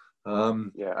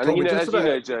 Yeah, and Tom, as you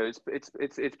know, Joe,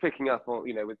 it's picking up on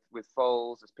with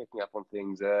foals, it's picking up on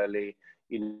things early.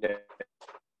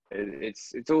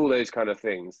 It's all those kind of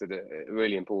things that are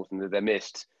really important that they're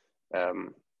missed.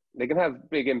 They can have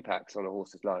big impacts on a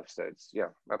horse's life. So it's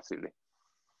absolutely.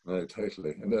 No,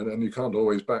 totally, and you can't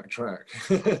always backtrack.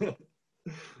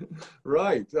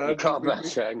 Right. You can't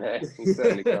backtrack, no. You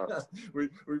certainly can't.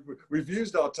 We've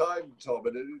used our time, Tom,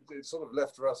 and it's sort of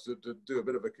left for us to do a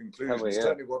bit of a conclusion.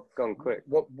 Certainly gone quick.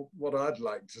 What I'd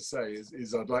like to say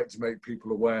is I'd like to make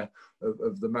people aware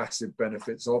of the massive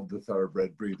benefits of the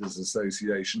Thoroughbred Breeders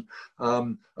Association.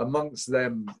 Amongst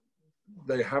them,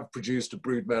 they have produced a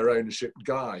broodmare ownership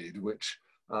guide, which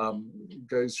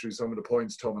goes through some of the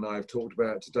points Tom and I have talked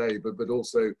about today, but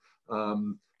also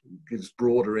gives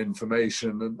broader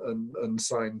information and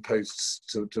signposts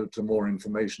to more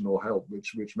information or help,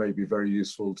 which may be very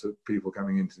useful to people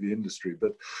coming into the industry.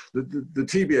 But the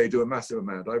TBA do a massive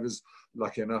amount. I was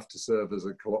lucky enough to serve as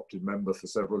a co-opted member for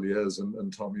several years,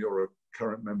 and Tom, you're a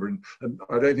current member, and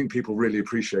I don't think people really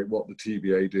appreciate what the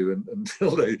TBA do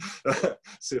until they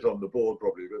sit on the board,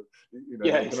 probably. But you know,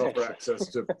 yeah, they can offer access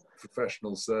to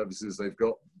professional services. They've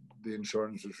got the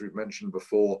insurance, which we've mentioned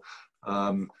before.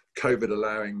 COVID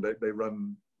allowing, they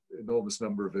run enormous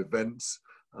number of events.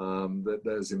 That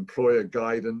there's employer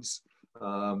guidance.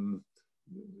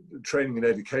 Training and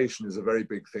education is a very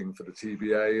big thing for the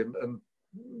TBA, and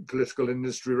political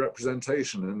industry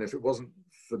representation. And if it wasn't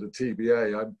for the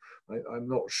TBA, I'm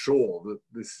not sure that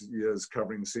this year's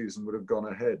covering season would have gone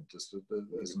ahead, just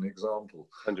as an example.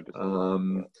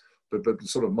 100%. But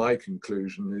sort of my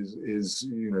conclusion is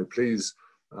you know, please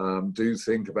do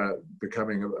think about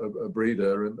becoming a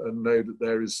breeder, and know that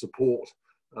there is support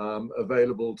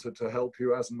available to help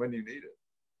you as and when you need it.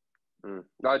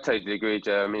 I totally agree,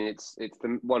 Joe. I mean, it's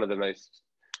one of the most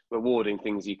rewarding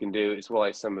things you can do. It's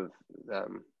why some of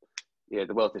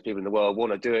the wealthiest people in the world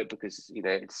want to do it, because you know,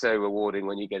 it's so rewarding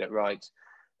when you get it right.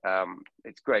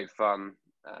 It's great fun.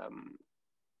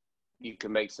 You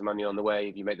can make some money on the way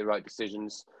if you make the right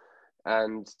decisions,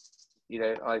 and you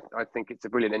know, I think it's a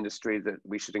brilliant industry that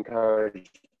we should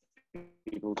encourage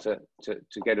people to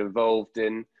get involved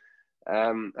in.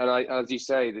 And as you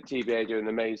say, the TBA do an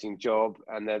amazing job,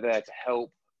 and they're there to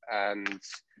help.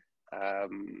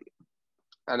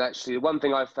 And actually, one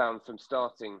thing I've found from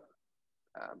starting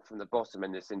from the bottom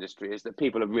in this industry is that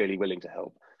people are really willing to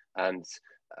help, and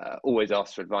always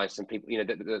ask for advice. And people, you know,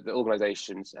 the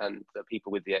organisations and the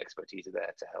people with the expertise are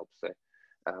there to help. So,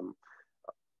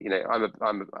 you know,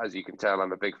 I'm as you can tell,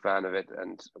 I'm a big fan of it,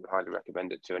 and I would highly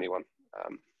recommend it to anyone.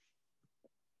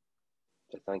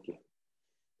 So thank you.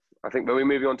 I think, are we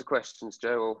moving on to questions,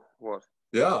 Joe, or what?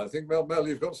 Yeah, I think Mel,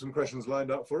 you've got some questions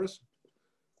lined up for us.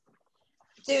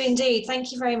 Do indeed.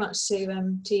 Thank you very much to you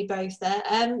both there.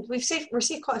 We've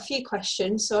received quite a few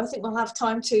questions, so I think we'll have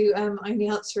time to only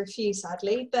answer a few,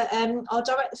 sadly. But I'll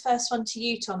direct the first one to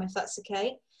you, Tom, if that's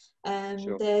okay.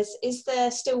 Sure. Is there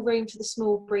still room for the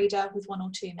small breeder with 1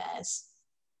 or 2 mares?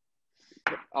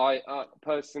 I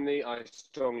personally, I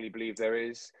strongly believe there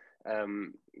is.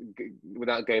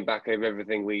 Without going back over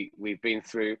everything we've been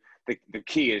through, the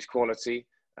key is quality.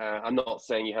 I'm not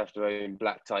saying you have to own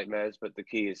black type mares, but the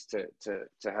key is to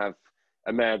have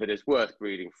a mare that is worth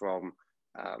breeding from,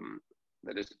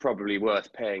 that is probably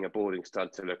worth paying a boarding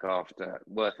stud to look after,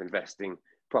 worth investing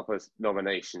proper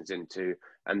nominations into,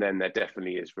 and then there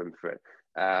definitely is room for it.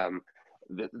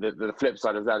 The flip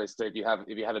side of that is that if you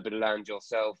have a bit of land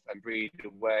yourself and breed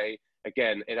away,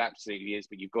 again, it absolutely is,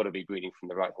 but you've got to be breeding from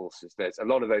the right horses. There's a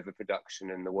lot of overproduction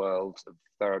in the world of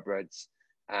thoroughbreds,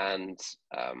 and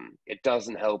it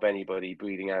doesn't help anybody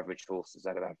breeding average horses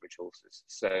out of average horses.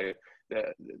 So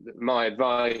my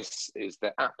advice is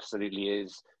there absolutely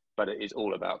is, but it is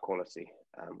all about quality.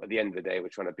 At the end of the day, we're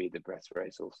trying to be the best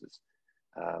racehorses,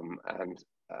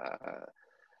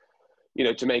 you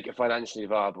know, to make it financially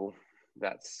viable,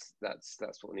 that's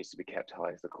what needs to be kept high,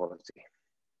 is the quality.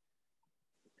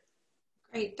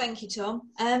 Great, thank you, Tom.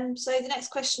 So the next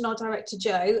question I'll direct to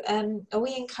Joe. Are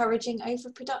we encouraging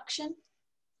overproduction?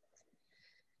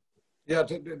 Yeah,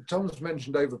 Tom's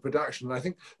mentioned overproduction. I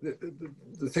think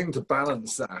the thing to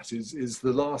balance that is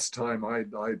the last time I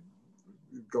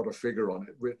got a figure on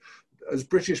it. As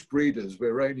British breeders,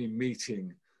 we're only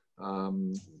meeting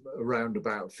around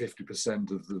about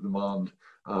 50% of the demand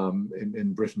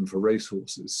in Britain for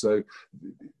racehorses. So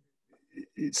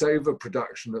it's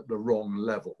overproduction at the wrong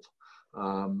level.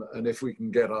 And if we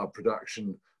can get our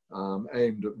production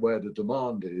aimed at where the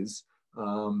demand is,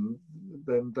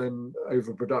 then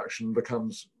overproduction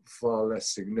becomes far less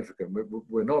significant.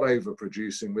 We're not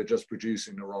overproducing, we're just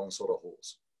producing the wrong sort of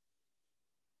horse.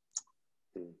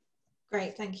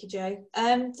 Great, thank you, Joe.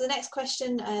 The next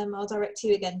question I'll direct to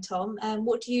you again, Tom.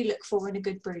 What do you look for in a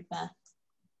good brood mare?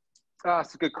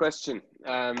 That's a good question.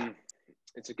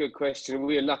 It's a good question.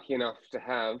 We are lucky enough to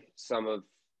have some of,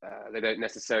 they don't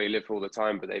necessarily live all the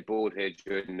time, but they board here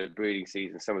during the breeding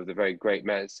season, some of the very great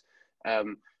mares. A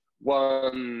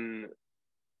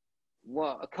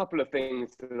couple of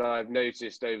things that I've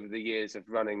noticed over the years of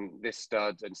running this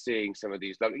stud and seeing some of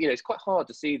these, you know, it's quite hard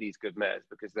to see these good mares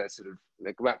because they're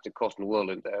wrapped in cotton wool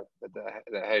and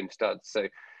they're home studs. So,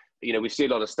 you know, we see a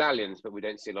lot of stallions, but we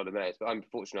don't see a lot of mares. But I'm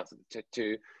fortunate enough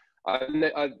to I've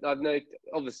noticed,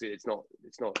 obviously it's not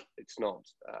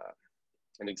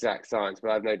an exact science,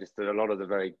 but I've noticed that a lot of the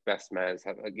very best mares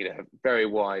have, you know, have very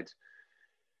wide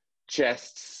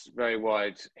chests, very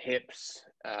wide hips,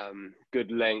 good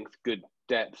length, good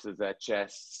depth of their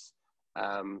chests,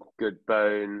 good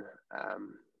bone,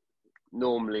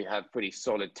 normally have pretty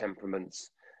solid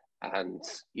temperaments, and,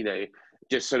 you know,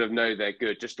 just sort of know they're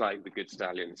good, just like the good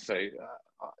stallions. So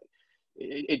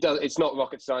it's not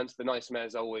rocket science. The nice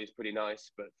mares are always pretty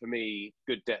nice, but for me,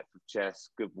 good depth of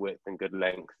chest, good width and good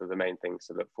length are the main things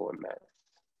to look for in mares.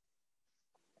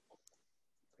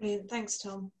 Brilliant, thanks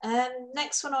Tom.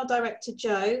 Next one I'll direct to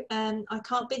Joe. I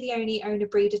can't be the only owner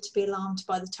breeder to be alarmed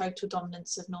by the total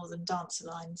dominance of Northern Dancer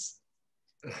lines.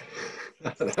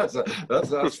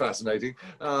 that's fascinating.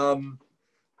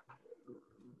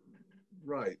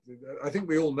 Right, I think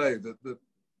we all know that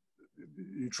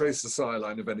you trace the sire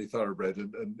line of any thoroughbred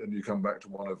and you come back to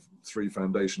one of 3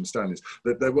 foundation stallions.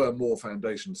 That there were more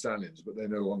foundation stallions, but they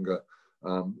no longer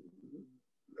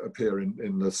appear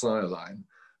in the sire line.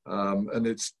 And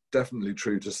it's definitely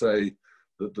true to say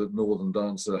that the Northern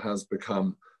Dancer has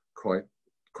become quite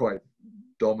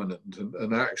dominant,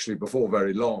 and actually before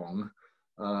very long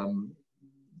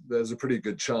there's a pretty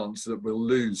good chance that we'll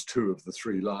lose 2 of the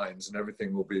 3 lines and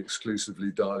everything will be exclusively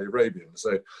Dali Arabian.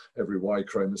 So every Y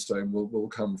chromosome will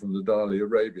come from the Dali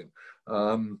Arabian.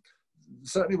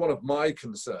 Certainly one of my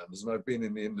concerns, and I've been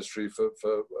in the industry for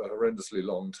a horrendously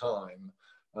long time,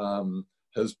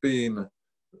 has been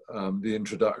the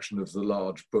introduction of the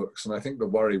large books. And I think the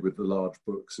worry with the large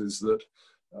books is that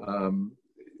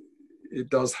it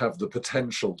does have the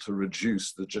potential to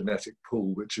reduce the genetic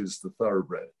pool, which is the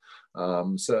thoroughbred.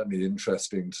 Certainly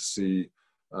interesting to see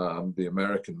the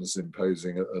Americans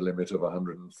imposing a limit of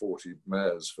 140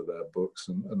 mares for their books.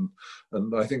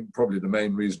 And I think probably the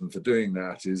main reason for doing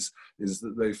that is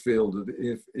that they feel that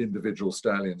if individual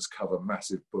stallions cover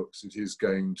massive books, it is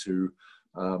going to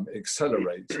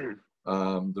accelerate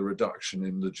the reduction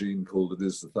in the gene pool that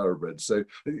is the thoroughbred. So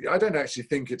I don't actually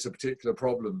think it's a particular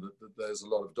problem that there's a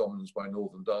lot of dominance by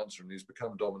Northern Dancer, and he's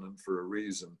become dominant for a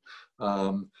reason.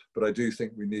 But I do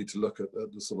think we need to look at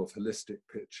the sort of holistic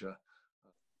picture.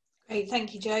 Great,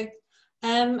 thank you, Joe.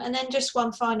 And then just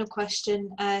one final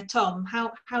question, Tom,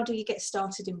 how do you get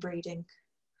started in breeding?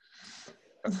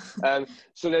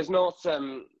 So there's not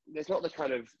the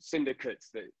kind of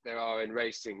syndicates that there are in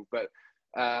racing, but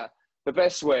the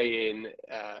best way in,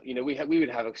 you know, we would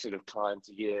have a sort of client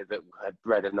a year that had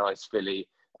bred a nice filly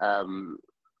and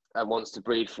wants to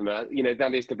breed from her. You know,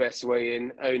 that is the best way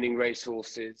in. Owning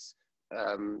racehorses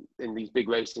in these big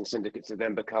racing syndicates have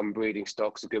then become breeding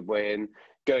stocks, a good way in.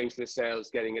 Going to the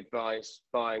sales, getting advice,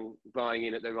 buying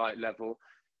in at the right level,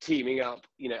 teaming up.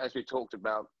 You know, as we talked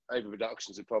about,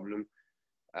 overproduction is a problem,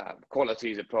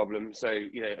 quality is a problem. So,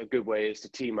 you know, a good way is to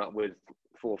team up with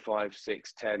 4, 5,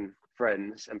 6, 10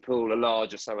 friends and pool a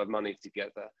larger sum of money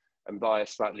together and buy a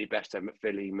slightly better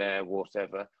filly, mare,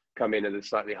 whatever, come in at a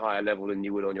slightly higher level than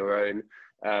you would on your own.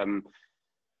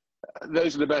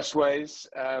 Those are the best ways.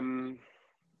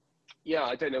 Yeah,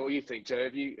 I don't know what you think, Joe.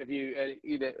 Have you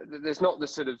you know, there's not the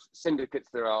sort of syndicates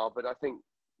there are, but I think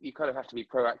you kind of have to be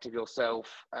proactive yourself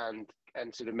and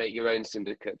sort of make your own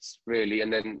syndicates, really,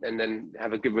 and then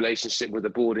have a good relationship with a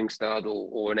boarding stud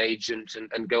or an agent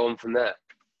and go on from there.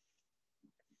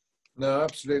 No,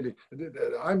 absolutely.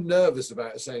 I'm nervous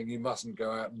about saying you mustn't go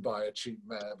out and buy a cheap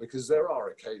mare, because there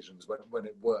are occasions when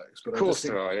it works. But of course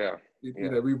there are, yeah.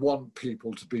 You know, we want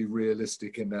people to be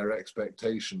realistic in their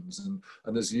expectations.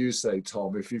 And as you say,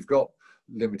 Tom, if you've got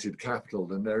limited capital,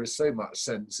 then there is so much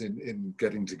sense in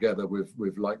getting together with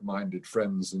like-minded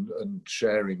friends and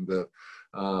sharing the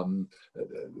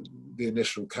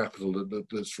initial capital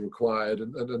that's required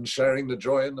and sharing the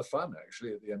joy and the fun,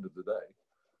 actually, at the end of the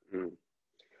day. Mm.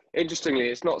 Interestingly,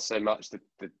 it's not so much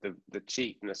the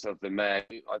cheapness of the mare.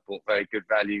 I bought very good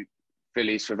value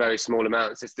fillies for very small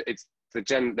amounts.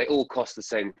 They all cost the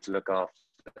same to look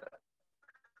after,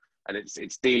 and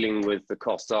it's dealing with the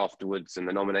costs afterwards and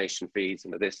the nomination fees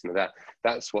and the this and the that.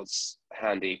 That's what's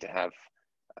handy to have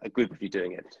a group of you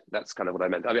doing it. That's kind of what I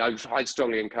meant. I mean, I'd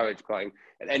strongly encourage buying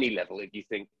at any level if you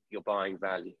think you're buying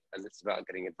value, and it's about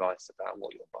getting advice about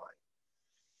what you're buying.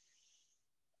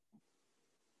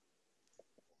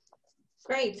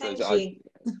 Great, thank you.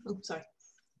 Oh, sorry.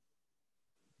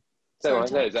 So, is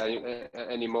there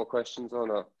any more questions or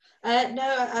not?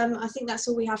 No, I think that's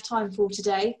all we have time for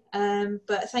today.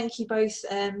 But thank you both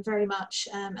very much.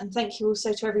 And thank you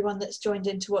also to everyone that's joined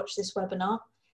in to watch this webinar.